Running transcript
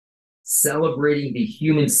celebrating the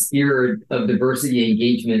human spirit of diversity and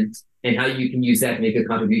engagement and how you can use that to make a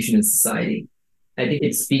contribution in society. I think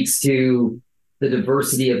it speaks to the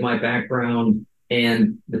diversity of my background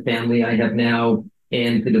and the family I have now,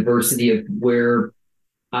 and the diversity of where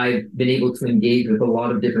I've been able to engage with a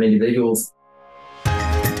lot of different individuals.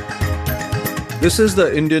 This is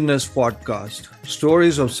the Indianness Podcast,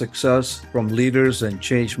 stories of success from leaders and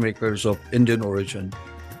change makers of Indian origin.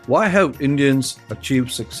 Why have Indians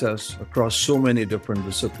achieved success across so many different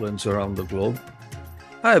disciplines around the globe?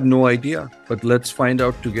 I have no idea, but let's find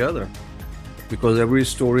out together, because every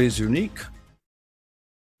story is unique.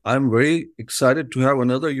 I'm very excited to have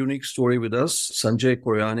another unique story with us, Sanjay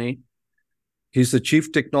Koyani. He's the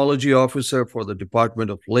Chief Technology Officer for the Department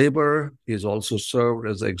of Labor. He's also served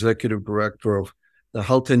as the Executive Director of the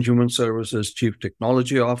Health and Human Services Chief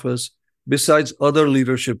Technology Office, besides other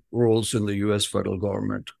leadership roles in the U.S. federal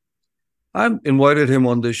government. I've invited him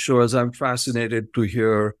on this show as I'm fascinated to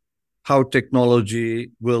hear how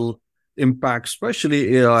technology will impact,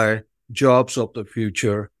 especially AI, jobs of the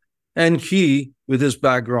future. And he, with his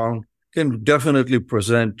background, can definitely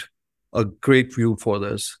present a great view for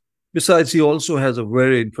this. Besides, he also has a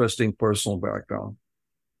very interesting personal background.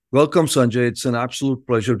 Welcome, Sanjay. It's an absolute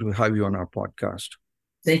pleasure to have you on our podcast.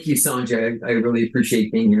 Thank you, Sanjay. I really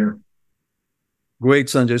appreciate being here. Great,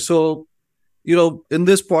 Sanjay. So, in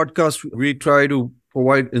this podcast, we try to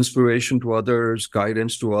provide inspiration to others,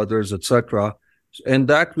 guidance to others, etc. And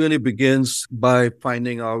that really begins by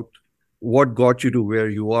finding out what got you to where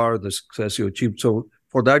you are, the success you achieved. So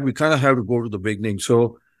for that, we kind of have to go to the beginning.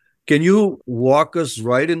 So can you walk us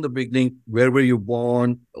right in the beginning? Where were you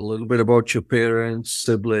born? A little bit about your parents,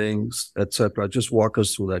 siblings, etc. Just walk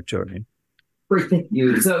us through that journey. Great, thank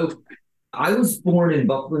you. So I was born in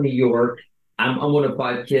Buffalo, New York. I'm one of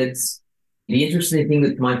 5 kids. The interesting thing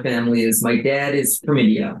with my family is my dad is from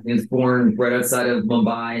India. He was born right outside of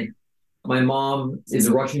Mumbai. My mom is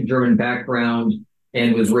a Russian-German background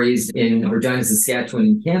and was raised in Regina, Saskatchewan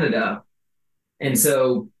in Canada. And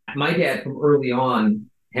so my dad from early on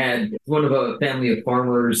had one of a family of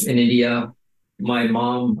farmers in India. My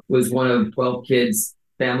mom was one of 12 kids,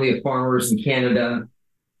 family of farmers in Canada.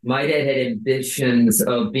 My dad had ambitions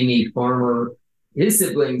of being a farmer. His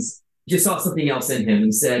siblings just saw something else in him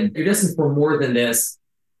and said, "You're destined for more than this."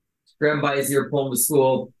 Grabbed him by his ear, pulled him to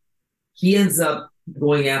school. He ends up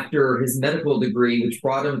going after his medical degree, which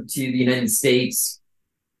brought him to the United States,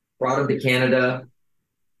 brought him to Canada,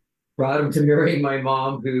 brought him to marrying my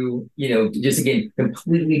mom, who, just again,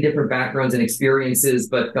 completely different backgrounds and experiences,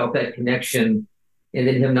 but felt that connection. And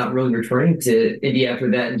then him not really returning to India after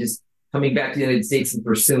that and just coming back to the United States and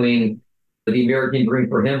pursuing the American dream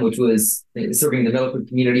for him, which was serving the medical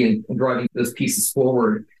community and driving those pieces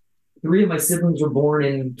forward. 3 of my siblings were born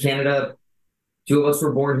in Canada. 2 of us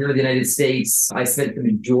were born here in the United States. I spent the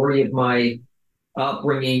majority of my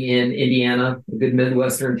upbringing in Indiana, a good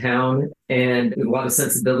Midwestern town, and with a lot of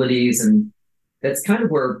sensibilities. And that's kind of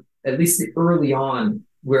where, at least early on,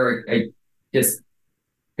 where I just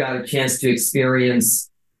got a chance to experience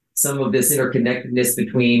some of this interconnectedness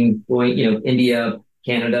between going, India,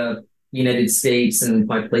 Canada, United States, and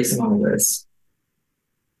my place in all of this.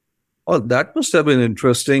 Oh, that must have been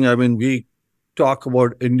interesting. I mean, we talk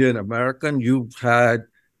about Indian American. You've had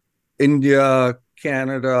India,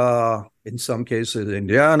 Canada, in some cases,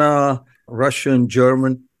 Indiana, Russian,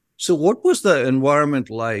 German. So what was the environment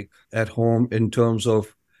like at home in terms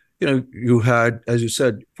of, you had, as you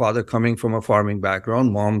said, father coming from a farming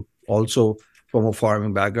background, mom also from a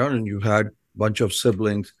farming background, and you had a bunch of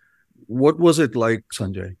siblings. What was it like,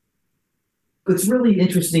 Sanjay? What's really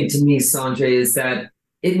interesting to me, Sanjay, is that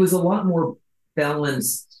it was a lot more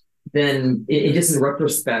balanced than, just in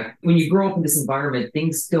retrospect. When you grow up in this environment,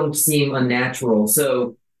 things don't seem unnatural.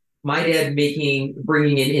 So my dad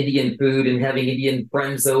bringing in Indian food and having Indian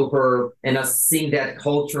friends over and us seeing that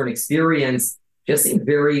culture and experience just seemed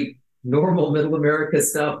very normal middle America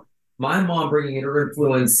stuff. My mom bringing in her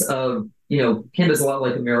influence of, Canada's a lot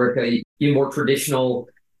like America, more traditional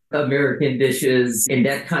American dishes, and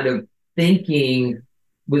that kind of thinking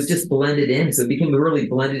was just blended in. So it became a really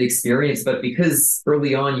blended experience. But because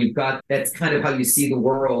early on that's kind of how you see the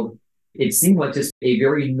world, it seemed like just a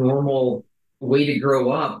very normal way to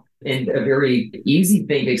grow up and a very easy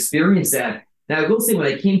thing to experience that. Now, I will say, when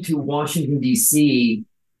I came to Washington, D.C.,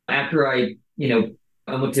 after I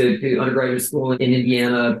went to undergraduate school in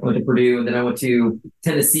Indiana, went to Purdue, and then I went to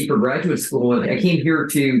Tennessee for graduate school. And I came here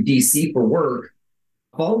to D.C. for work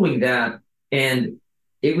following that. And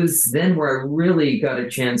it was then where I really got a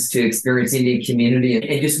chance to experience the Indian community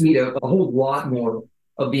and just meet a whole lot more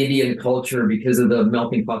of the Indian culture because of the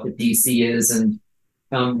melting pot that DC is. And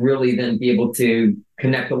really then be able to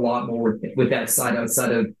connect a lot more with that side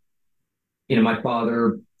outside of, my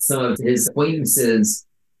father, some of his acquaintances,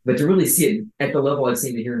 but to really see it at the level I've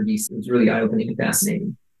seen it here in DC was really eye-opening and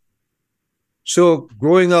fascinating. So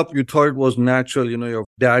growing up, you thought it was natural, your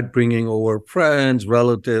dad bringing over friends,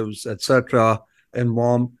 relatives, etc., and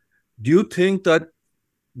mom. Do you think that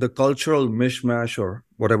the cultural mishmash, or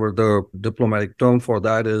whatever the diplomatic term for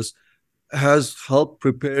that is, has helped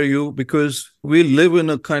prepare you? Because we live in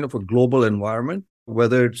a kind of a global environment,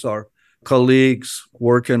 whether it's our colleagues,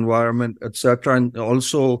 work environment, etc., and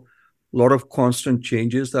also a lot of constant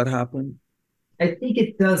changes that happen. I think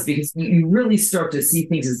it does because you really start to see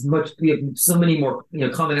things as much. We have so many more,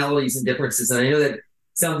 commonalities and differences. And I know that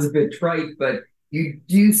sounds a bit trite, but you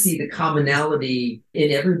do see the commonality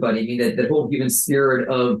in everybody. I mean, that the whole human spirit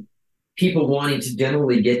of people wanting to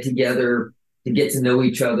generally get together to get to know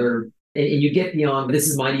each other. And you get beyond, this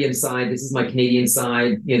is my Indian side, this is my Canadian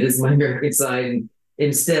side, this is my American side. And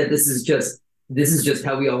instead, this is just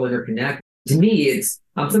how we all interconnect. To me,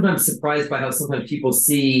 I'm sometimes surprised by how sometimes people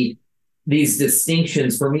see these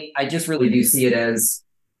distinctions. For me, I just really do see it as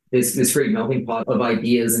this great melting pot of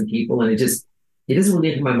ideas and people. And it doesn't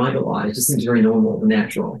really enter my mind a lot. It just seems very normal and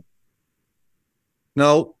natural.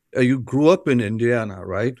 Now, you grew up in Indiana,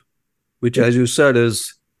 right? Which, as you said,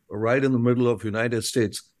 is right in the middle of United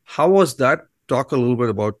States. How was that? Talk a little bit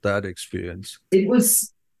about that experience. It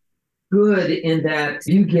was good in that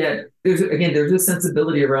there's a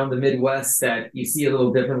sensibility around the Midwest that you see a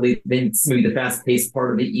little differently than maybe the fast-paced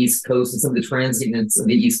part of the East Coast and some of the transients of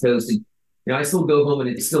the East Coast. And, I still go home and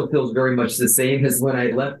it still feels very much the same as when I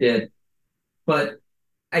left it. But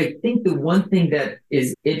I think the one thing that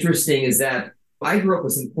is interesting is that I grew up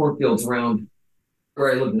with some cornfields around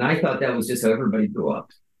where I lived, and I thought that was just how everybody grew up.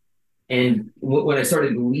 And when I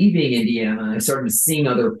started leaving Indiana, I started seeing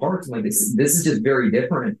other parts. I'm like, this is just very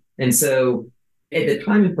different. And so at the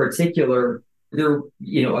time in particular, there,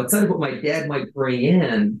 outside of what my dad might bring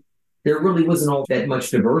in, there really wasn't all that much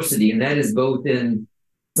diversity. And that is both in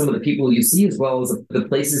some of the people you see as well as the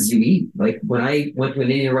places you eat. Like when I went to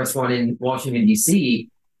an Indian restaurant in Washington, D.C.,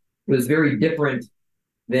 it was very different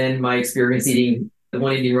than my experience eating the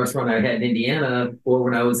one Indian restaurant I had in Indiana or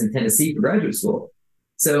when I was in Tennessee for graduate school.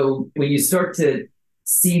 So when you start to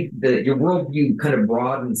see your worldview kind of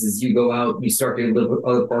broadens as you go out and you start to live with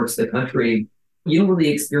other parts of the country, you don't really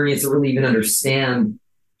experience or really even understand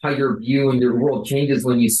how your view and your world changes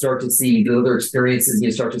when you start to see the other experiences and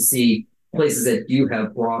you start to see places that do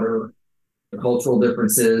have broader cultural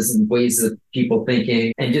differences and ways of people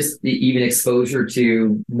thinking and just even exposure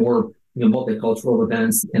to more multicultural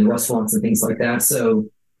events and restaurants and things like that. So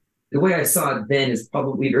the way I saw it then is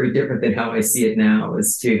probably very different than how I see it now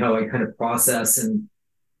as to how I kind of process and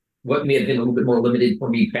what may have been a little bit more limited for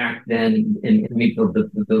me back then and maybe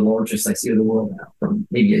the largest I see of the world now from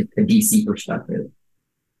maybe a DC perspective.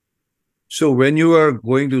 So when you are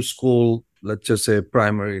going to school, let's just say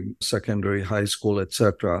primary, secondary, high school,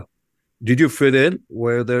 etc., did you fit in?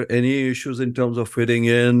 Were there any issues in terms of fitting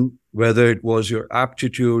in, whether it was your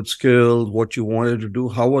aptitude, skills, what you wanted to do?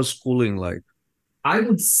 How was schooling like? I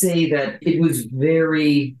would say that it was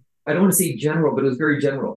I don't want to say general, but it was very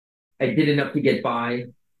general. I did enough to get by.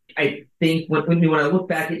 I think when I look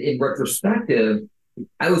back in retrospective,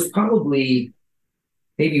 I was probably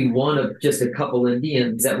maybe one of just a couple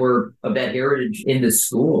Indians that were of that heritage in the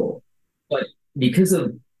school. But because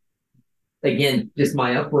of, again, just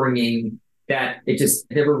my upbringing, that it just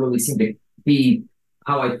never really seemed to be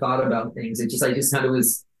how I thought about things. I just kind of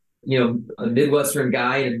was, a Midwestern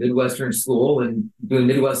guy in a Midwestern school and doing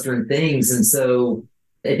Midwestern things. And so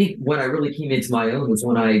I think when I really came into my own was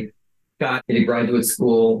when I got into graduate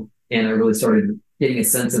school and I really started getting a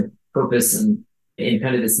sense of purpose and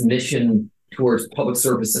kind of this mission towards public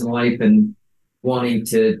service in life and wanting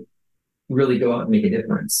to really go out and make a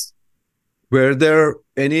difference. Were there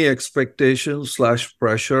any expectations /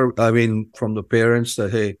 pressure, from the parents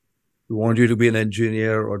that, hey, we want you to be an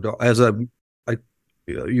engineer or as I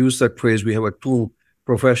use that phrase, we have a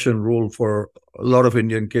two-profession rule for a lot of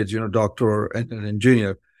Indian kids, doctor and an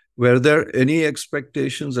engineer. Were there any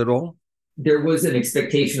expectations at all? There was an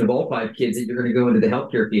expectation of all 5 kids that you're going to go into the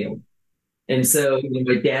healthcare field. And so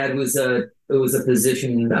my dad was a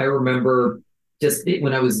physician. I remember just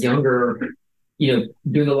when I was younger,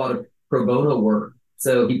 doing a lot of pro bono work.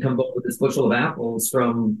 So he'd come up with this bushel of apples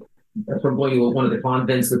from going to one of the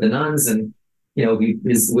convents with the nuns and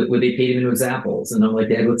what they paid him in was apples. And I'm like,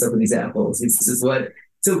 Dad, what's up with these apples? This is what.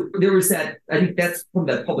 So there was that, I think that's from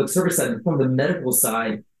that public service side. From the medical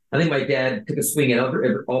side, I think my dad took a swing at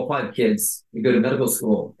all 5 kids to go to medical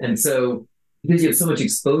school. And so because you have so much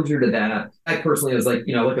exposure to that. I personally was like,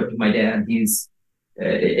 I look up to my dad. He's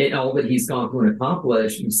in all that he's gone through and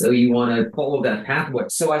accomplished. And so you want to follow that pathway.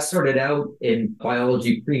 So I started out in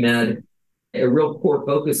biology pre-med, a real core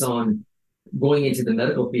focus on going into the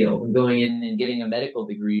medical field and going in and getting a medical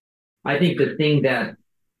degree. I think the thing that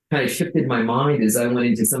kind of shifted my mind is I went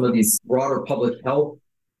into some of these broader public health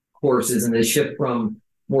courses and the shift from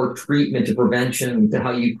more treatment to prevention to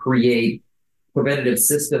how you create preventative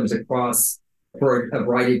systems across for a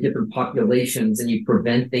variety of different populations, and you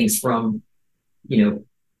prevent things from,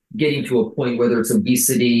 getting to a point, whether it's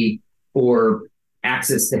obesity or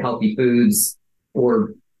access to healthy foods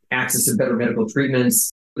or access to better medical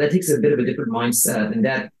treatments. That takes a bit of a different mindset, and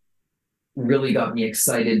that really got me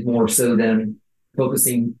excited more so than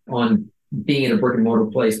focusing on being in a brick and mortar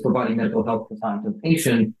place, providing medical health to the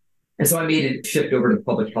patient. And so I made a shift over to the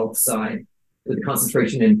public health side with the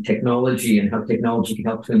concentration in technology and how technology can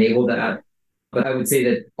help to enable that. But I would say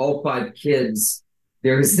that all 5 kids,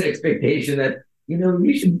 there is an expectation that,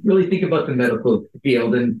 you should really think about the medical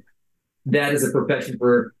field. And that is a profession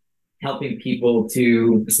for helping people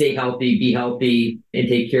to stay healthy, be healthy, and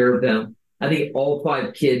take care of them. I think all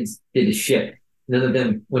 5 kids did a shift. None of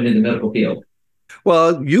them went in the medical field.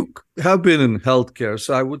 Well, you have been in healthcare,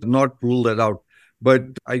 so I would not rule that out. But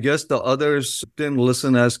I guess the others didn't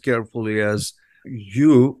listen as carefully as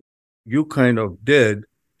you kind of did.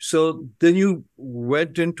 So then you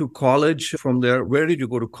went into college from there. Where did you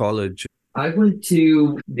go to college? I went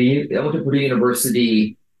to Purdue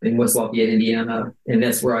University in West Lafayette, Indiana, and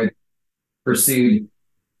that's where I pursued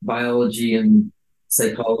biology and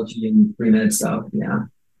psychology and pre-med stuff. Yeah.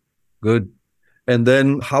 Good. And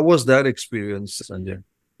then how was that experience, Sanjay?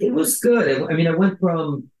 It was good.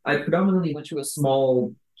 I predominantly went to a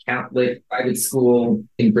small Catholic private school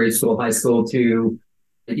in grade school, high school, to,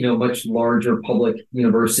 much larger public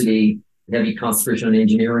university, heavy concentration on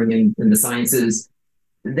engineering and the sciences.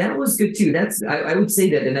 That was good too. I would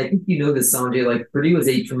say that, and I think this, Sanjay, like Purdue was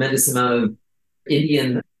a tremendous amount of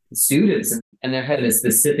Indian students, and they had a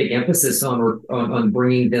specific emphasis on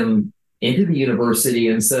bringing them into the university.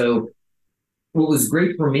 And so what was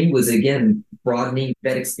great for me was, again, broadening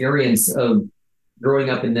that experience of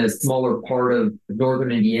growing up in the smaller part of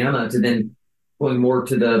northern Indiana to then going more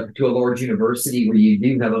to a large university where you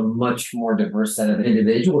do have a much more diverse set of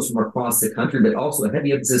individuals from across the country, but also a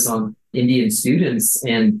heavy emphasis on Indian students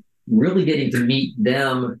and really getting to meet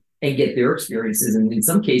them and get their experiences. And in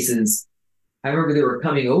some cases, I remember they were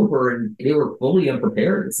coming over and they were fully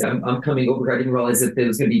unprepared. So I'm coming over. I didn't realize that there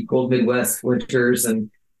was going to be cold Midwest winters and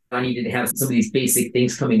I needed to have some of these basic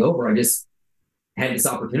things coming over. I just had this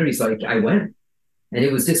opportunity. So I went, and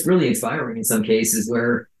it was just really inspiring in some cases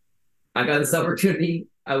where I got this opportunity.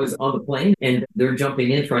 I was on the plane and they're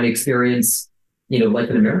jumping in trying to experience, life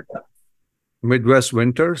in America. Midwest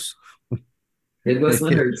winters? Midwest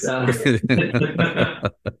winters.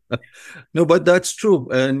 No, but that's true.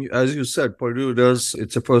 And as you said, Purdue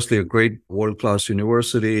it's firstly a great world-class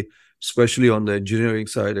university, especially on the engineering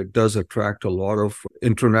side. It does attract a lot of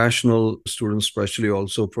international students, especially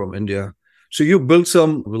also from India. So you built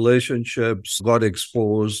some relationships, got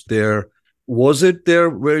exposed there. Was it there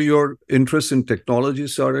where your interest in technology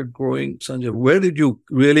started growing, Sanjay? Where did you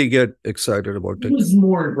really get excited about technology? It was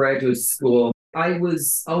more in graduate school. I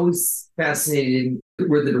was always fascinated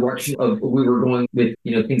with the direction of we were going with,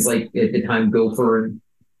 things like at the time Gopher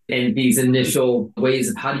and these initial ways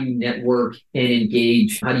of how do you network and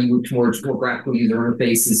engage? How do you move towards more graphical user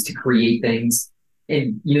interfaces to create things?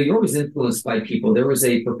 And, you're always influenced by people. There was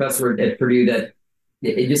a professor at Purdue that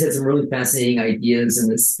it just had some really fascinating ideas in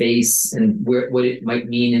the space and what it might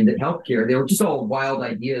mean in the healthcare. They were just all wild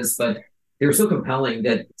ideas, but they were so compelling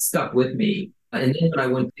that stuck with me. And then when I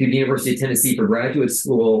went to the University of Tennessee for graduate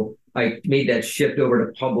school, I made that shift over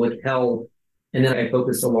to public health. And then I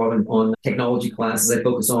focused a lot on technology classes. I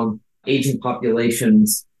focused on aging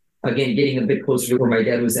populations, again, getting a bit closer to where my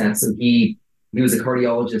dad was at. So he was a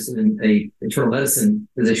cardiologist and an internal medicine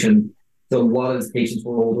physician. So a lot of his patients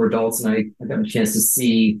were older adults, and I got a chance to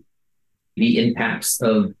see the impacts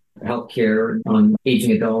of healthcare on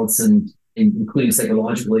aging adults and including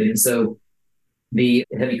psychologically. And so the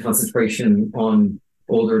heavy concentration on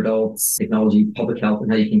older adults, technology, public health, and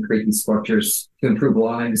how you can create these structures to improve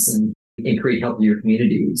lives and create healthier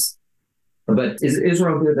communities. But it was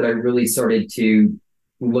around here that I really started to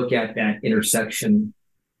look at that intersection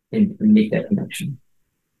and make that connection.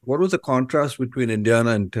 What was the contrast between Indiana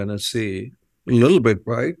and Tennessee? A little bit,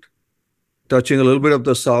 right? Touching a little bit of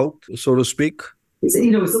the South, so to speak. It's a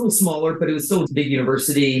little smaller, but it was still a big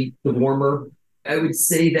university, warmer. I would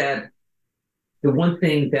say that the one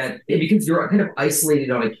thing that, because you're kind of isolated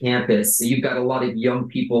on a campus, so you've got a lot of young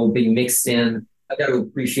people being mixed in. I've got to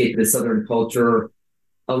appreciate the Southern culture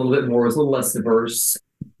a little bit more. It's a little less diverse,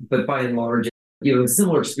 but by and large, a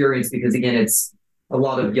similar experience because again, it's a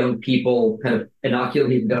lot of young people kind of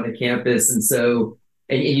inoculated on a campus. And so,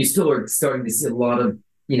 and you still are starting to see a lot of,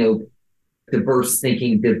 diverse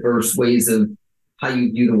thinking, diverse ways of how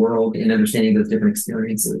you view the world and understanding those different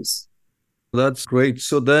experiences. That's great.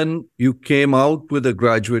 So then you came out with a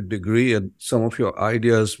graduate degree and some of your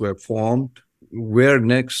ideas were formed. Where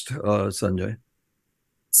next, Sanjay?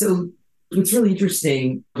 So what's really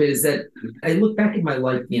interesting is that I look back at my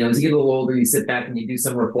life, as you get a little older, you sit back and you do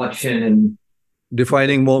some reflection and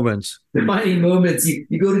defining moments. Defining moments.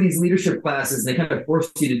 You go to these leadership classes and they kind of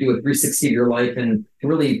force you to do a 360 of your life and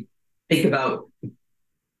really think about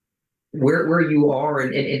where you are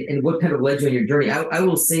and what kind of led you on your journey. I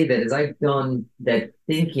will say that as I've done that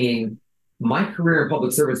thinking, my career in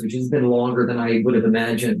public service, which has been longer than I would have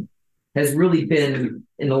imagined, has really been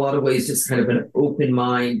in a lot of ways just kind of an open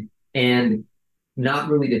mind and not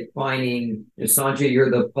really defining, Sanjay,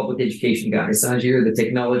 you're the public education guy. Sanjay, you're the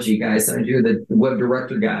technology guy. Sanjay, you're the web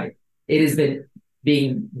director guy. It has been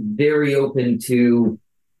being very open to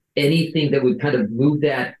anything that would kind of move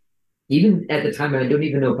that, even at the time, I don't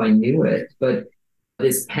even know if I knew it, but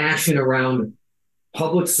this passion around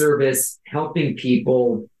public service, helping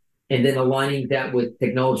people, and then aligning that with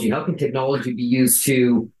technology. How can technology be used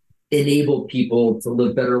to enable people to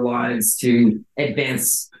live better lives, to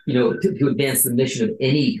advance, to advance the mission of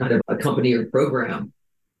any kind of a company or program?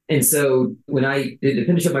 And so when I did to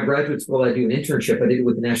finish up my graduate school, I do an internship. I did it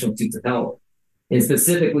with the National Institutes of Health, and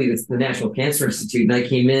specifically the National Cancer Institute. And I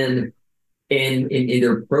came in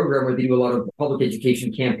their program where they do a lot of public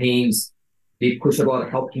education campaigns. They push a lot of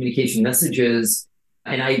health communication messages.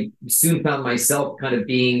 And I soon found myself kind of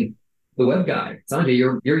being the web guy. Sanjay,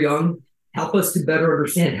 you're young. Help us to better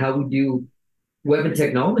understand how we do web and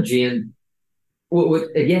technology. And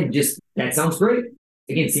again, just that sounds great.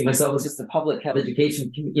 Again, see myself as just a public health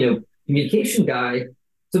education, communication guy.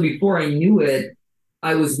 So before I knew it,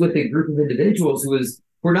 I was with a group of individuals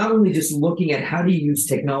we're not only just looking at how to use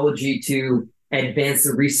technology to advance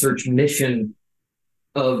the research mission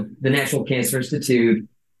of the National Cancer Institute,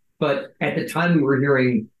 but at the time we were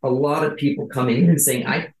hearing a lot of people coming in and saying,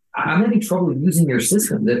 I'm having trouble using your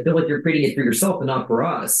system. They feel like you're creating it for yourself and not for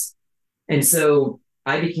us. And so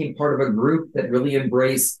I became part of a group that really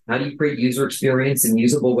embraced how do you create user experience and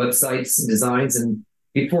usable websites and designs. And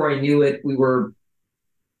before I knew it, we were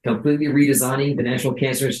completely redesigning the National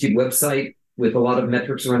Cancer Institute website with a lot of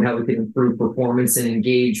metrics around how we could improve performance and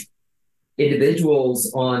engage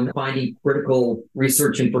individuals on finding critical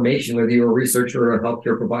research information, whether you're a researcher or a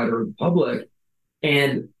healthcare provider or the public.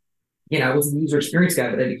 And, I wasn't the user experience guy,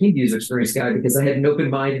 but I became the user experience guy because I had an open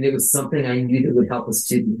mind and it was something I knew that would help us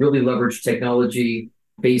to really leverage technology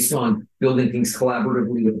based on building things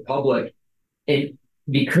collaboratively with the public. And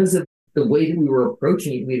because of the way that we were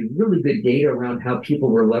approaching it, we had really good data around how people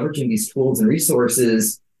were leveraging these tools and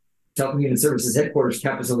resources. Health and Human Services headquarters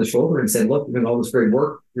tapped us on the shoulder and said, look, we're doing all this great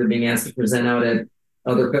work. You're being asked to present out at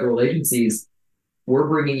other federal agencies. We're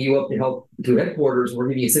bringing you up to headquarters. We're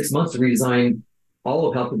giving you 6 months to redesign all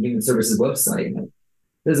of Health and Human Services website.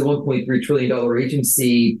 There's a $1.3 trillion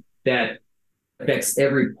agency that affects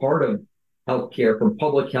every part of healthcare, from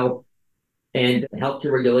public health and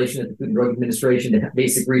healthcare regulation at the Food and Drug Administration to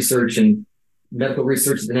basic research and medical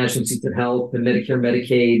research at the National Institutes of Health and Medicare,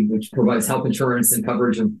 Medicaid, which provides health insurance and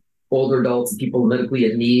coverage of older adults and people medically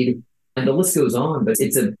at need. And the list goes on, but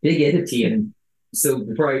it's a big entity. And so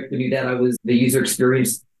before I knew that, I was the user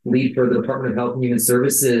experience lead for the Department of Health and Human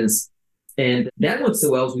Services. And that went so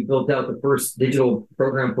well as we built out the first digital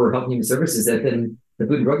program for Health and Human Services. That then the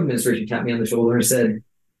Food and Drug Administration tapped me on the shoulder and said,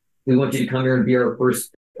 we want you to come here and be our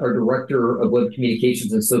director of web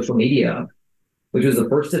communications and social media, which was the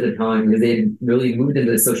first at the time because they had really moved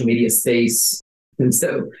into the social media space. And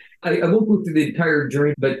so I won't go through the entire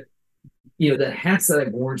journey, but the hats that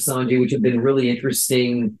I've worn, Sanjay, which have been really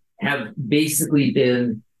interesting, have basically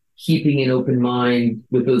been keeping an open mind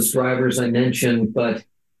with those drivers I mentioned. But,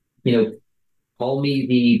 call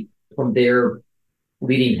me from their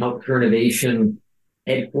leading healthcare innovation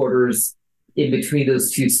headquarters. In between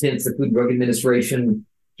those two stints, the Food and Drug Administration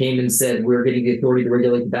came and said, we're getting the authority to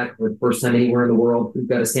regulate tobacco for the first time anywhere in the world. We've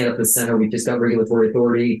got to stand up the center. We've just got regulatory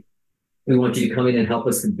authority. We want you to come in and help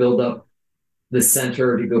us to build up the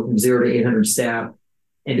center to go from 0 to 800 staff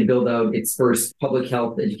and to build out its first public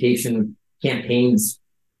health education campaigns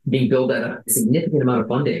being built at a significant amount of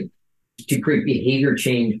funding to create behavior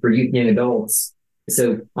change for youth and young adults.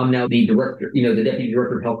 So I'm now the director, the deputy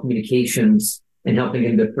director of health communications and helping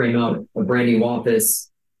him to frame out a brand new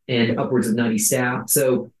office and upwards of 90 staff.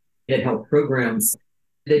 So it helped programs.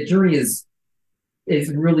 The journey has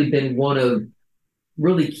really been one of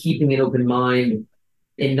really keeping an open mind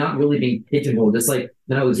and not really being pigeonholed. Just like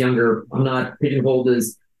when I was younger, I'm not pigeonholed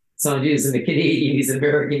as Sanjay is in the Canadian, he's an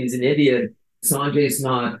American, he's in India. Sanjay is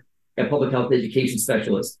not a public health education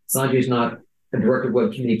specialist. Sanjay is not a director of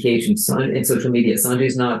web communications and social media. Sanjay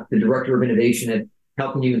is not the director of innovation at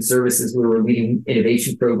Health and Human Services, where we're leading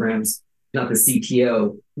innovation programs, not the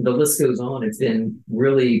CTO. The list goes on. It's been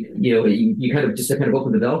really, you kind of just to kind of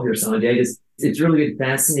open the valve here, Sanjay. It's really been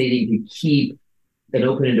fascinating to keep an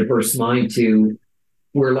open and diverse mind to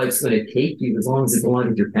where life's going to take you, as long as it's aligned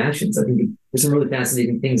with your passions. I think there's some really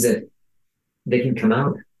fascinating things that can come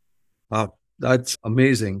out. Wow, that's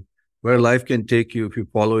amazing. Where life can take you if you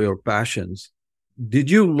follow your passions.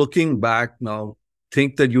 Did you, looking back now,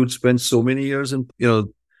 think that you'd spend so many years in,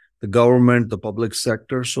 the government, the public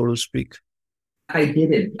sector, so to speak? I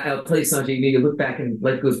didn't. I'll tell you, Sanjay, you look back and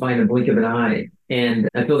life goes by in a blink of an eye. And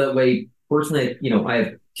I feel that way personally. I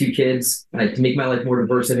have two kids. To make my life more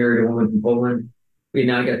diverse, I married a woman from Poland. We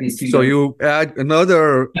now got these two. So you add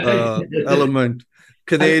another element,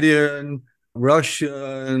 Canadian,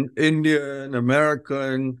 Russian, Indian,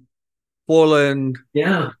 American, Poland.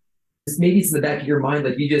 Yeah. Maybe it's in the back of your mind,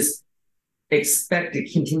 like you just expect to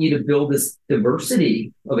continue to build this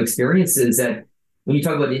diversity of experiences that when you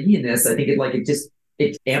talk about Indianness, I think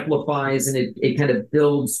it amplifies and it kind of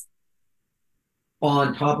builds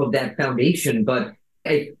on top of that foundation. But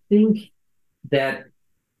I think that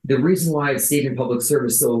the reason why I've stayed in public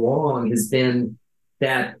service so long has been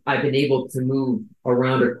that I've been able to move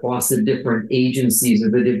around across the different agencies or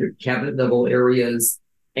the different cabinet level areas.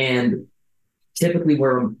 And typically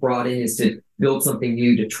where I'm brought in is to build something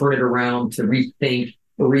new, to turn it around, to rethink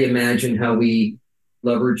or reimagine how we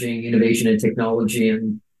leveraging innovation and technology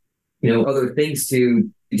and, other things to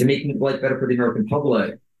make life better for the American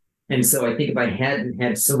public. And so I think if I hadn't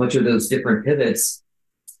had so much of those different pivots,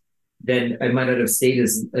 then I might not have stayed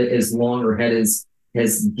as long or had as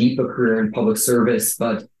deep a career in public service.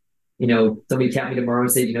 But, somebody tapped me tomorrow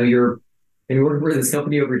and said, you're working for this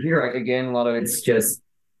company over here. Again, a lot of it's just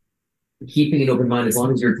keeping an open mind, as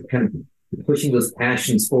long as you're kind of pushing those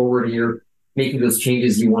passions forward and you're making those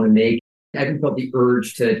changes you want to make. I haven't felt the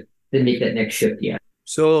urge to make that next shift yet.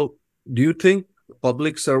 So do you think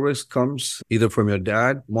public service comes either from your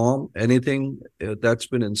dad, mom, anything that's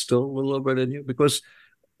been instilled a little bit in you? Because,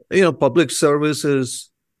 public service is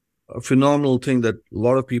a phenomenal thing that a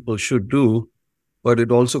lot of people should do, but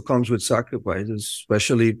it also comes with sacrifices,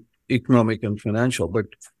 especially economic and financial. But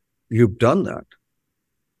you've done that.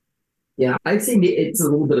 Yeah, I'd say it's a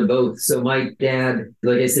little bit of both. So my dad,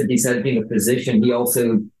 like I said, besides being a physician, he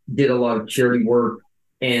also did a lot of charity work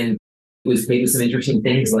and was paid with some interesting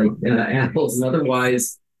things like apples and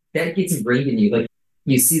otherwise. That gets ingrained in you. Like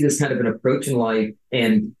you see this kind of an approach in life,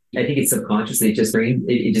 and I think it's subconsciously it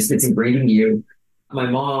just gets ingrained in you. My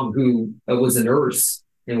mom, who was a nurse,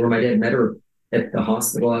 and where my dad met her at the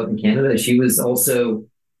hospital out in Canada, she was also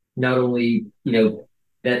not only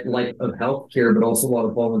that life of healthcare, but also a lot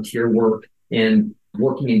of volunteer work and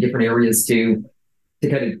working in different areas to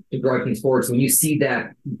kind of drive things forward. So when you see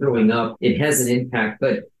that growing up, it has an impact.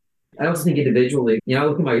 But I also think individually, I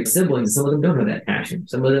look at my siblings, some of them don't have that passion.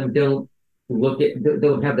 Some of them don't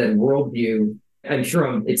have that worldview. I'm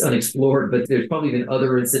sure it's unexplored, but there's probably been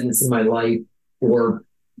other incidents in my life or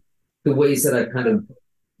the ways that I've kind of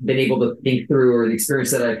been able to think through or the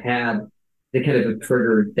experience that I've had that kind of have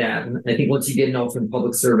triggered that. And I think once you get involved in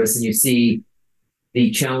public service and you see the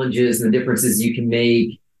challenges and the differences you can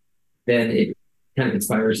make, then it kind of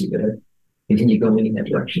inspires you to continue going in that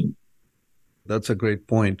direction. That's a great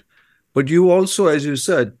point. But you also, as you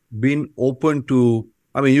said, been open to,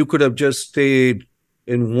 you could have just stayed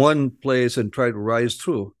in one place and tried to rise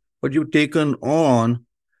through, but you've taken on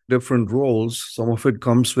different roles. Some of it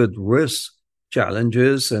comes with risks,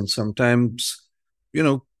 challenges, and sometimes,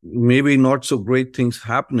 maybe not so great things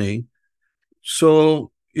happening.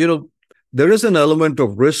 So, there is an element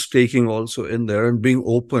of risk taking also in there and being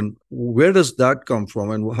open. Where does that come from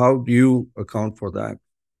and how do you account for that?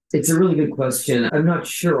 It's a really good question. I'm not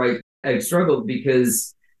sure. I've struggled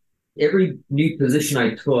because every new position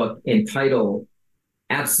I took and title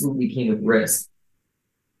absolutely came with risk.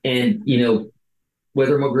 And,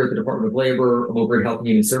 whether I'm over at the Department of Labor, I'm over at Health and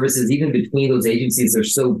Human Services, even between those agencies, they're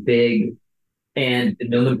so big and the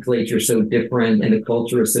nomenclature is so different and the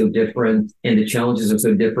culture is so different and the challenges are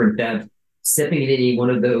so different that stepping in any one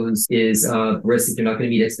of those is risk. You're not going to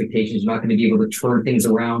meet expectations. You're not going to be able to turn things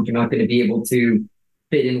around. You're not going to be able to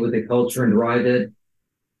fit in with the culture and drive it.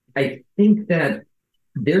 I think that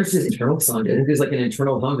there's this internal Sanjay. I think there's like an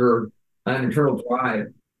internal hunger, an internal drive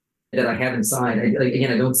that I have inside.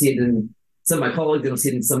 Again, I don't see it in some of my colleagues. I don't see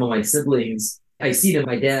it in some of my siblings. I see it in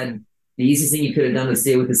my dad. The easiest thing he could have done is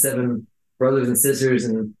stay with his seven brothers and sisters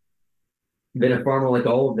and been a farmer like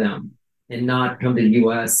all of them and not come to the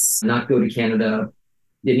US, not go to Canada.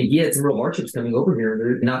 And he had some real hardships coming over here.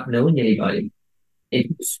 They're not knowing anybody. And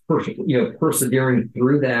he was persevering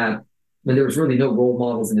through that when there was really no role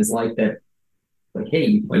models in his life that, like,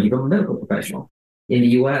 hey, why you become a medical professional in the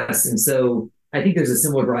US? And so I think there's a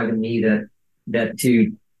similar drive in me that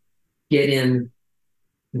to get in,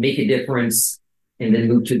 make a difference, and then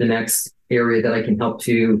move to the next area that I can help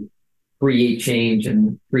to create change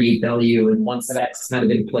and create value. And once that's kind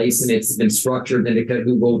of in place and it's been structured, then to kind of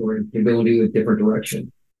move over and go to a different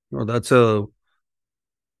direction. Well, that's a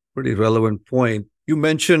pretty relevant point. You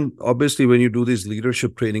mentioned, obviously, when you do this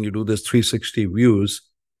leadership training, you do this 360 views.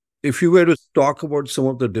 If you were to talk about some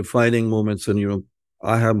of the defining moments, and,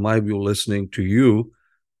 I have my view listening to you,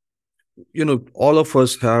 all of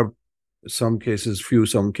us have some cases, few,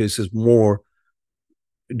 some cases more.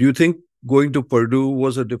 Do you think going to Purdue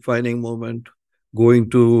was a defining moment? Going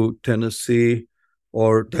to Tennessee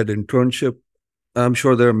or that internship? I'm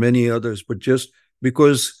sure there are many others, but just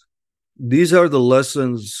because these are the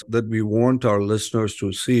lessons that we want our listeners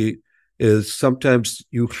to see is sometimes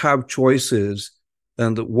you have choices,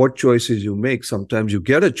 and what choices you make, sometimes you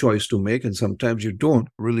get a choice to make and sometimes you don't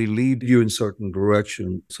really lead you in certain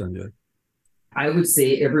direction, Sanjay. I would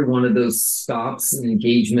say every one of those stops and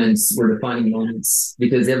engagements were defining moments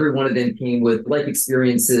because every one of them came with life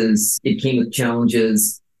experiences. It came with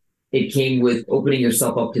challenges. It came with opening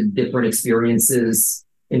yourself up to different experiences.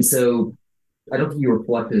 And so I don't think you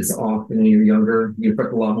reflect as often when you're younger. You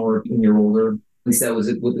reflect a lot more when you're older. At least that was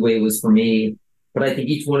the way it was for me. But I think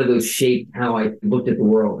each one of those shaped how I looked at the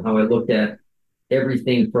world, how I looked at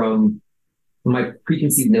everything from my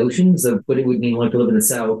preconceived notions of what it would mean like to live in the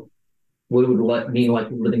South, what it would mean like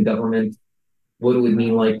to live in government, what it would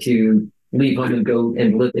mean like to leave home and go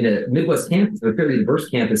and live in a Midwest campus, a fairly diverse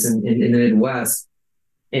campus in the Midwest.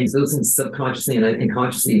 And those things subconsciously and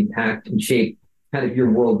consciously impact and shape kind of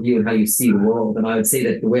your worldview and how you see the world. And I would say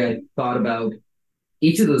that the way I thought about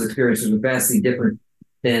each of those experiences was vastly different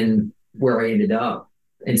than where I ended up.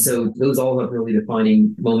 And so those all have really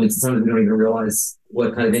defining moments. Sometimes we don't even realize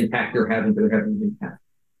what kind of impact they're having, but they're having an impact.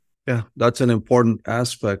 Yeah, that's an important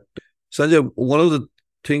aspect. Sanjay, one of the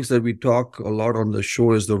things that we talk a lot on the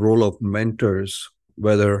show is the role of mentors,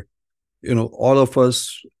 whether, all of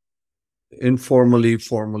us informally,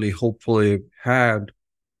 formally, hopefully had,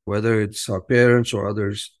 whether it's our parents or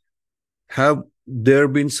others, have there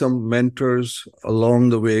been some mentors along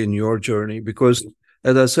the way in your journey? Because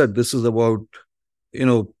as I said, this is about,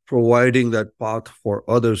 providing that path for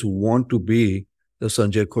others who want to be the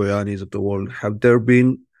Sanjay Koyanis of the world. Have there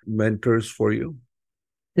been mentors for you?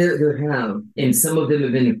 There have, and some of them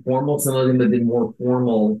have been informal, some of them have been more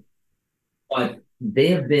formal, but they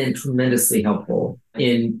have been tremendously helpful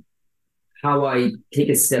in how I take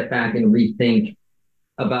a step back and rethink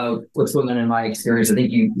about what's going on in my experience. I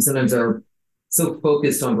think you sometimes are so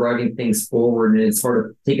focused on driving things forward, and it's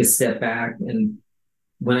hard to take a step back. And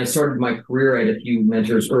when I started my career, I had a few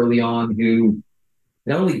mentors early on who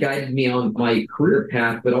not only guided me on my career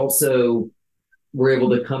path, but also were able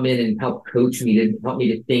to come in and help coach me, to help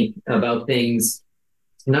me to think about things,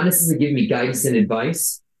 not necessarily give me guidance and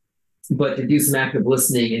advice, but to do some active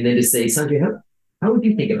listening and then to say, Sanjay, how would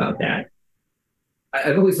you think about that?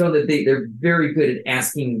 I've always found that they're very good at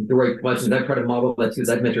asking the right questions. I've tried to model that too as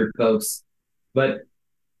I've mentored folks. But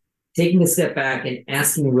taking a step back and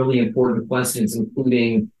asking really important questions,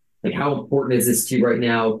 including like, how important is this to you right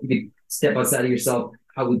now? You could step outside of yourself.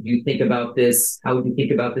 How would you think about this? How would you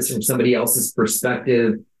think about this from somebody else's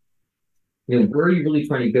perspective? Where are you really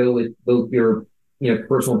trying to go with both your,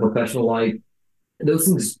 personal and professional life? And those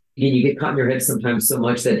things, you get caught in your head sometimes so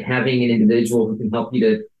much that having an individual who can help you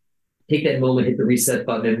to take that moment, hit the reset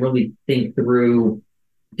button, and really think through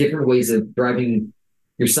different ways of driving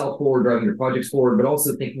yourself forward, driving your projects forward, but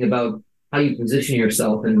also thinking about how you position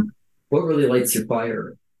yourself and what really lights your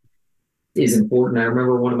fire is important. I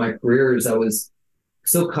remember one of my careers, I was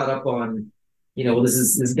so caught up on,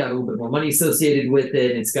 this has got a little bit more money associated with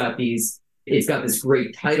it. It's got this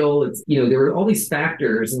great title. There were all these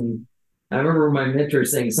factors. And I remember my mentor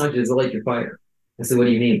saying, Sanjay, does it light your fire? I said, what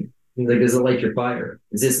do you mean? He's like, does it light your fire?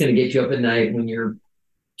 Is this going to get you up at night when you're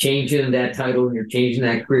changing that title and you're changing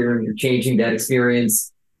that career and you're changing that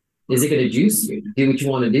experience? Is it going to juice you to do what you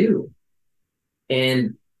want to do?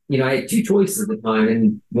 And, I had two choices at the time,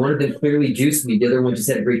 and one of them clearly juiced me. The other one just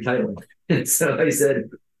had a great title. And so I said,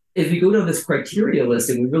 as we go down this criteria list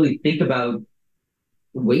and we really think about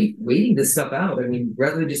waiting this stuff out, I mean,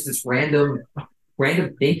 rather than just this random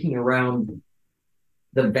thinking around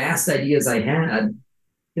the vast ideas I had,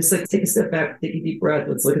 just like take a step back, take a deep breath,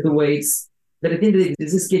 let's look at the weights. But at the end of the day,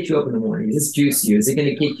 does this get you up in the morning? Does this juice you? Is it going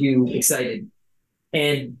to get you excited?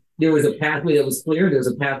 And there was a pathway that was clear, there was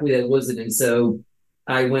a pathway that wasn't. And so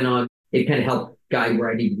I went on, it kind of helped guide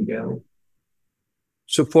where I needed to go.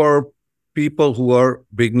 So for people who are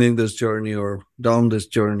beginning this journey or down this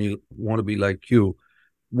journey, want to be like you,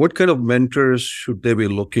 what kind of mentors should they be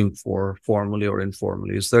looking for, formally or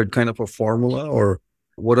informally? Is there kind of a formula, or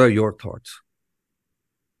what are your thoughts?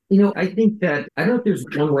 I think that I don't know if there's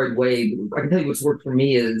one right way. I can tell you what's worked for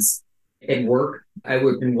me is at work. I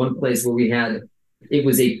worked in one place where it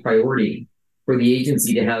was a priority for the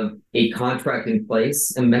agency to have a contract in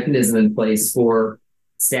place, a mechanism in place for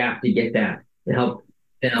staff to get that, to help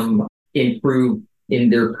them improve in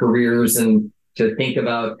their careers and to think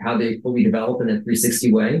about how they fully develop in a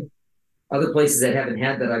 360 way. Other places that haven't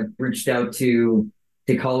had that, I've reached out to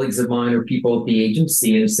colleagues of mine or people at the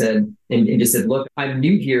agency and said, and just said, look, I'm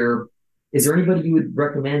new here. Is there anybody you would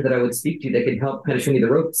recommend that I would speak to that could help kind of show me the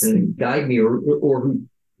ropes and guide me, or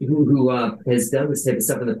who has done this type of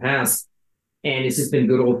stuff in the past? And it's just been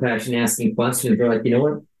good old fashioned asking questions. They're like, you know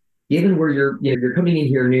what, given where you're coming in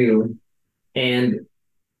here new, and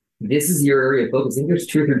this is your area of focus, I think there's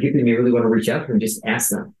truth or people you really want to reach out to and just ask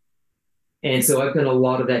them. And so I've done a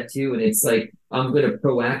lot of that too. And it's like, I'm going to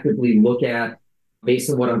proactively look at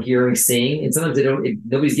based on what I'm hearing, seeing. And sometimes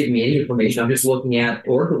nobody's giving me any information. I'm just looking at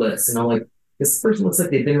org lists and I'm like, this person looks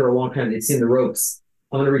like they've been here a long time. They've seen the ropes.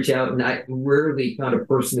 I'm going to reach out. And I rarely found a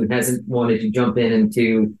person who hasn't wanted to jump in and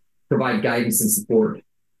to provide guidance and support.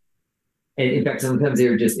 And in fact, sometimes they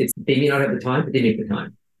may not have the time, but they make the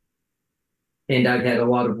time. And I've had a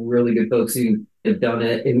lot of really good folks who have done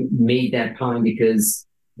it and made that time because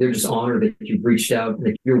they're just honored that you've reached out and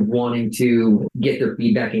that you're wanting to get their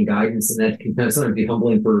feedback and guidance. And that can kind of sometimes be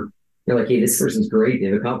humbling you're like, hey, this person's great.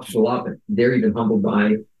 They've accomplished a lot, but they're even humbled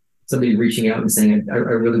by somebody reaching out and saying, I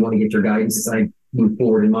really want to get your guidance as I move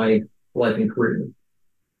forward in my life and career.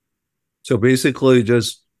 So basically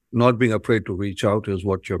just not being afraid to reach out is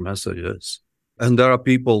what your message is. And there are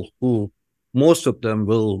people who, most of them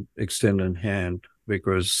will extend a hand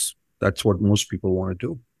because that's what most people want to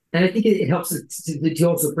do. And I think it helps to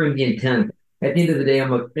also frame the intent. At the end of the day,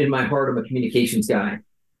 in my heart, I'm a communications guy.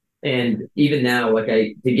 And even now,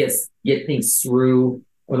 to get things through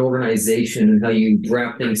an organization and how you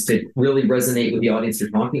draft things to really resonate with the audience you're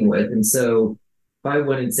talking with. And so if I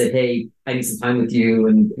went and said, hey, I need some time with you,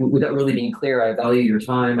 and without really being clear, I value your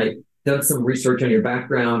time. I've done some research on your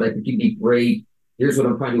background. I think you'd be great. Here's what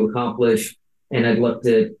I'm trying to accomplish. And I'd love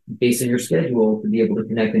to, based on your schedule, to be able to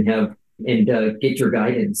connect and get your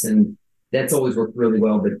guidance. And that's always worked really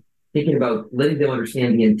well. But thinking about letting them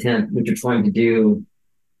understand the intent, what you're trying to do,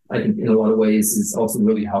 I think in a lot of ways is also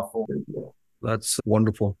really helpful. That's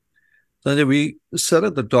wonderful. Sanjay, we said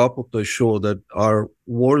at the top of the show that our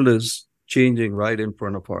world is changing right in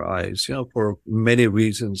front of our eyes, for many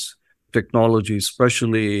reasons. Technology,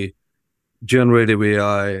 especially generative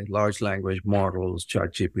AI, large language models,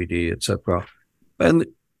 ChatGPT, etc. And,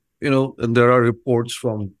 and there are reports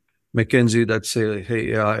from McKinsey that say,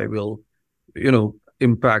 hey, AI will,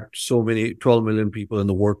 impact so many 12 million people in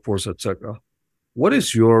the workforce, etc. What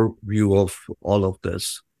is your view of all of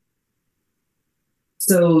this?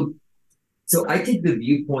 So I take the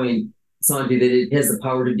viewpoint, Sanjay, that it has the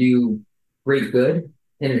power to do great good,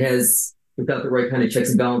 and it has, without the right kind of checks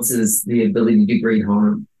and balances, the ability to do great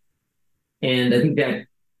harm. And I think that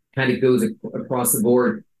kind of goes across the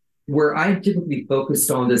board. Where I've typically focused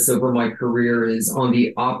on this over my career is on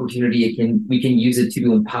the opportunity we can use it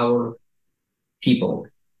to empower people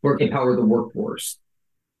or empower the workforce.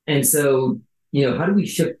 And so, how do we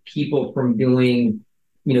shift people from doing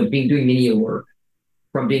menial work,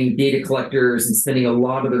 from being data collectors and spending a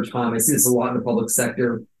lot of their time? I see this a lot in the public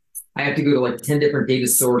sector. I have to go to 10 different data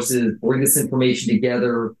sources, bring this information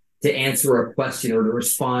together to answer a question or to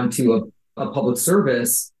respond to a public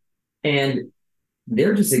service. And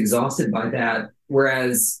they're just exhausted by that.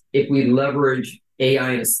 Whereas if we leverage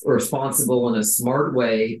AI in a responsible and a smart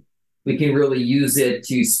way, we can really use it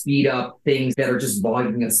to speed up things that are just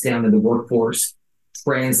bogging us down in the workforce,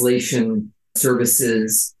 translation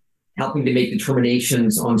services, helping to make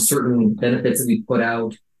determinations on certain benefits that we put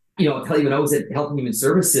out. I'll tell you, when I was at Health and Human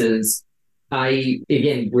Services, being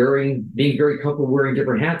very comfortable wearing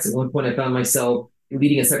different hats. At one point, I found myself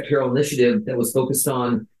leading a secretarial initiative that was focused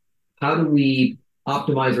on how do we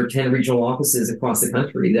optimize our 10 regional offices across the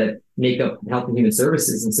country that make up Health and Human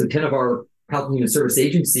Services. And so 10 of our health and human service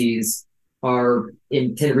agencies are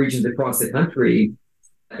in 10 regions across the country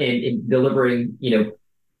and delivering,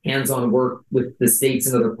 hands-on work with the states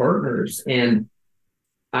and other partners. And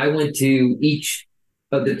I went to each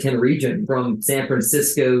of the 10 regions from San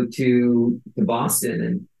Francisco to Boston.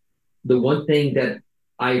 And the one thing that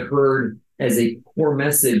I heard as a core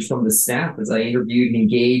message from the staff as I interviewed and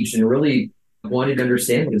engaged and really wanted to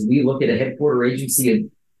understand is we look at a headquarter agency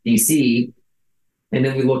in DC, and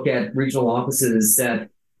then we look at regional offices that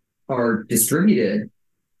are distributed.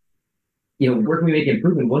 Where can we make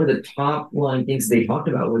improvement? One of the top line things they talked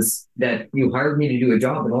about was that you hired me to do a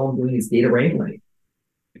job and all I'm doing is data wrangling.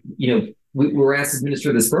 We were asked to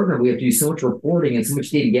administer this program. We have to do so much reporting and so much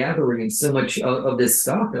data gathering and so much of this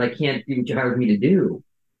stuff that I can't do what you hired me to do.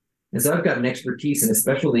 And so I've got an expertise, and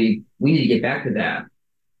especially we need to get back to that.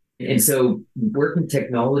 And so where can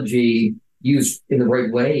technology used in the right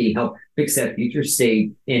way help fix that future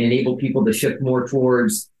state and enable people to shift more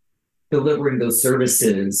towards delivering those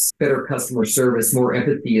services, better customer service, more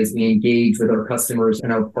empathy as we engage with our customers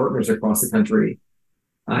and our partners across the country.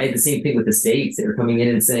 I had the same thing with the states. They were coming in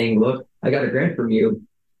and saying, look, I got a grant from you,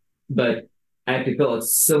 but I have to fill out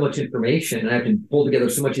so much information. I have to pull together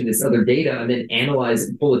so much of this other data and then analyze it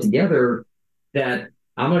and pull it together that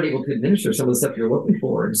I'm not able to administer some of the stuff you're looking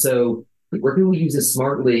for. And so where can we use this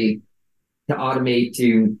smartly to automate,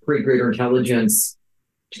 to create greater intelligence,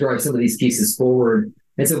 to drive some of these pieces forward?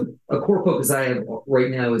 And so a core focus I have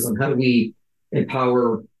right now is on how do we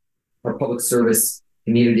empower our public service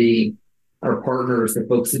community, our partners, the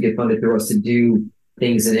folks who get funded through us to do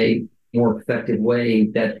things in a more effective way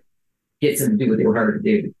that gets them to do what they were hired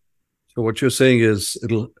to do. So what you're saying is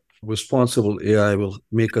responsible AI will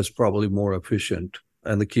make us probably more efficient.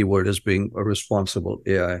 And the key word is being a responsible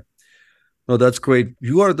AI. No, that's great.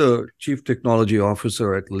 You are the Chief Technology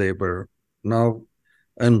Officer at Labor now,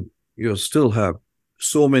 and you still have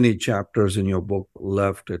so many chapters in your book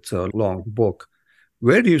left. It's a long book.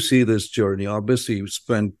 Where do you see this journey? Obviously, you've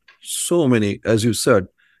spent so many, as you said,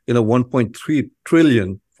 1.3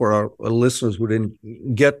 trillion for our listeners who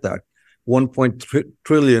didn't get that. 1.3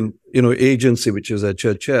 trillion, agency, which is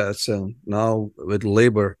HHS, and now with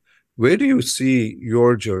Labor. Where do you see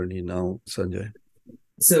your journey now, Sanjay?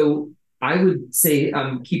 So I would say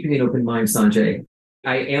I'm keeping an open mind, Sanjay.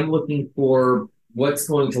 I am looking for what's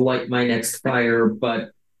going to light my next fire,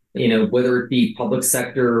 but whether it be public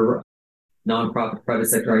sector, nonprofit, private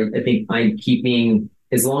sector, I think I'm keeping,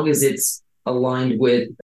 as long as it's aligned with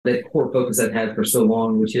the core focus I've had for so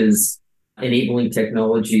long, which is enabling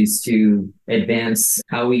technologies to advance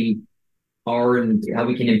how we are and how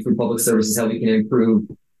we can improve public services, how we can improve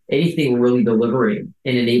anything we're really delivering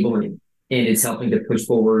and enabling. And it's helping to push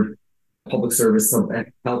forward public service,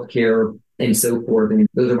 healthcare, and so forth. And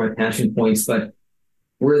those are my passion points. But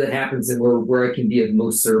where that happens and where I can be of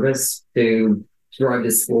most service to drive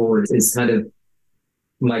this forward is kind of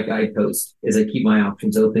my guidepost as I keep my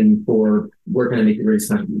options open for where can I make the greatest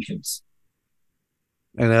contributions.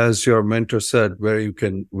 And as your mentor said, where you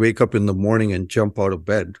can wake up in the morning and jump out of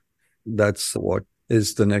bed, that's what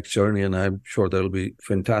is the next journey. And I'm sure there'll be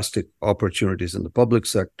fantastic opportunities in the public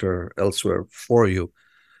sector elsewhere for you.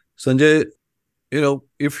 Sanjay,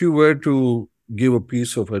 if you were to give a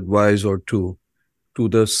piece of advice or two to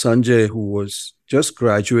the Sanjay who was just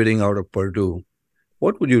graduating out of Purdue,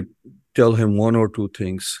 what would you tell him, one or two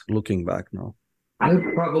things looking back now? I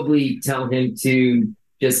would probably tell him to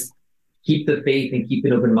just keep the faith and keep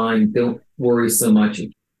an open mind. Don't worry so much.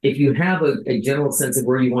 If you have a general sense of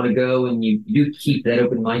where you want to go and you do keep that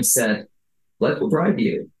open mindset, life will drive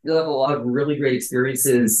you. You'll have a lot of really great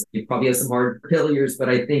experiences. You probably have some hard failures, but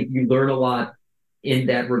I think you learn a lot in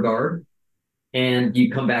that regard. And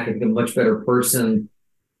you come back and become a much better person.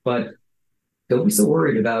 But don't be so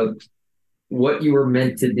worried about what you were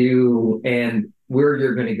meant to do and where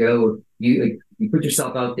you're going to go. You put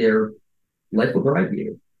yourself out there, life will drive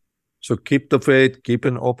you. So keep the faith, keep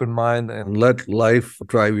an open mind, and let life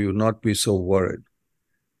drive you, not be so worried.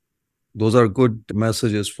 Those are good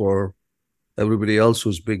messages for everybody else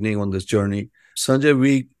who's beginning on this journey. Sanjay,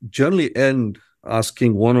 we generally end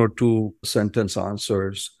asking one or two sentence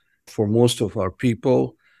answers for most of our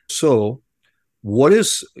people. So what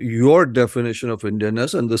is your definition of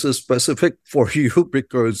Indianness? And this is specific for you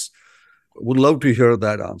because would love to hear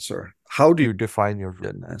that answer. How do you define your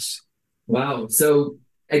Indianness? Wow. So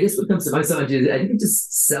I guess what comes to my mind is I think it's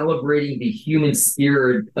just celebrating the human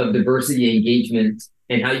spirit of diversity and engagement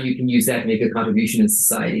and how you can use that to make a contribution in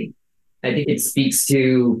society. I think it speaks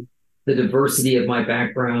to the diversity of my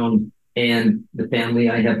background and the family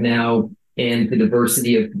I have now and the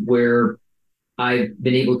diversity of where I've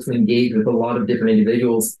been able to engage with a lot of different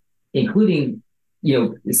individuals. including,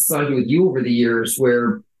 Sanjay, with you over the years,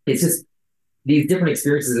 where it's just these different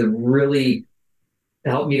experiences have really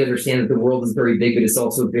helped me to understand that the world is very big, but it's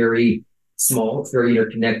also very small. It's very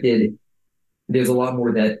interconnected. There's a lot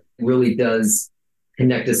more that really does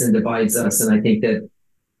connect us and divides us. And I think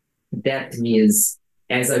that to me is,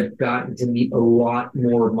 as I've gotten to meet a lot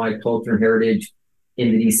more of my culture and heritage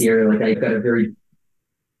in the DC area, like I've got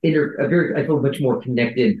I feel much more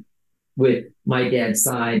connected with my dad's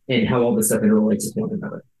side and how all this stuff interrelates with one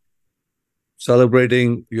another.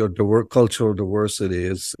 Celebrating your cultural diversity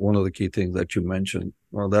is one of the key things that you mentioned.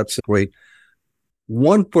 Well, that's great.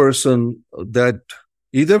 One person that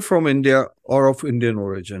either from India or of Indian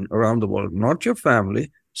origin around the world, not your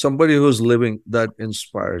family, somebody who's living, that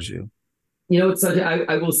inspires you. It's such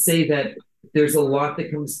I will say that there's a lot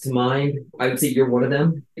that comes to mind. I would say you're one of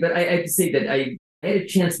them. But I have to say that I had a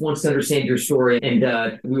chance once to understand your story,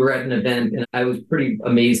 and we were at an event, and I was pretty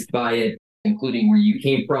amazed by it, including where you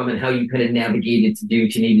came from and how you kind of navigated to do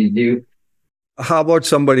what you needed to do. How about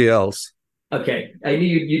somebody else? Okay. I knew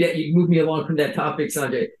you'd move me along from that topic,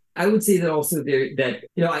 Sanjay. I would say that also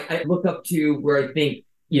I look up to where I think,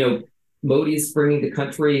 Modi's bringing the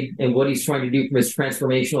country and what he's trying to do from his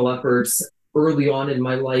transformational efforts. Early on in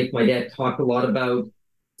my life, my dad talked a lot about,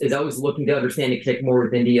 as I was looking to understand and connect more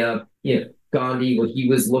with India, Gandhi, what he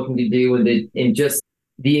was looking to do, and just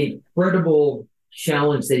the incredible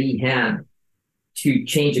challenge that he had to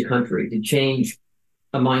change a country, to change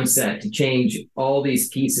a mindset, to change all these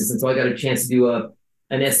pieces. And so I got a chance to do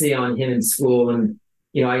an essay on him in school, and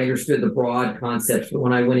I understood the broad concepts, but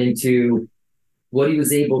when I went into what he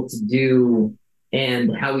was able to do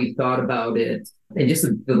and how he thought about it, and just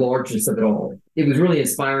the largeness of it all, it was really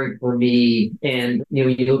inspiring for me. And when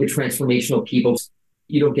you look at transformational people,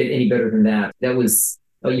 you don't get any better than that. That was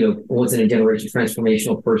once in a generation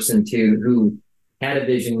transformational person too, who had a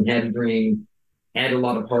vision, had a dream, had a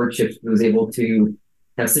lot of hardships, but was able to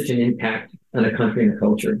have such an impact on a country and a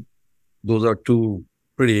culture. Those are two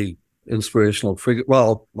pretty inspirational figures.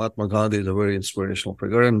 Well, Mahatma Gandhi is a very inspirational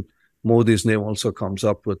figure, and Modi's name also comes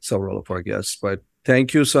up with several of our guests. But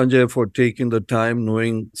thank you, Sanjay, for taking the time,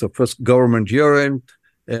 knowing it's the first government year-end,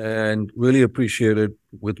 and really appreciate it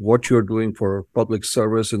with what you're doing for public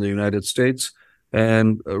service in the United States.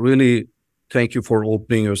 And really thank you for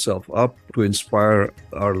opening yourself up to inspire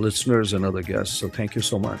our listeners and other guests. So thank you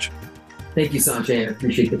so much. Thank you, Sanjay. I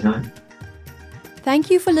appreciate the time. Thank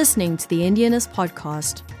you for listening to the Indianist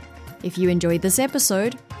podcast. If you enjoyed this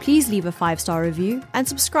episode, please leave a 5-star review and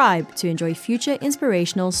subscribe to enjoy future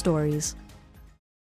inspirational stories.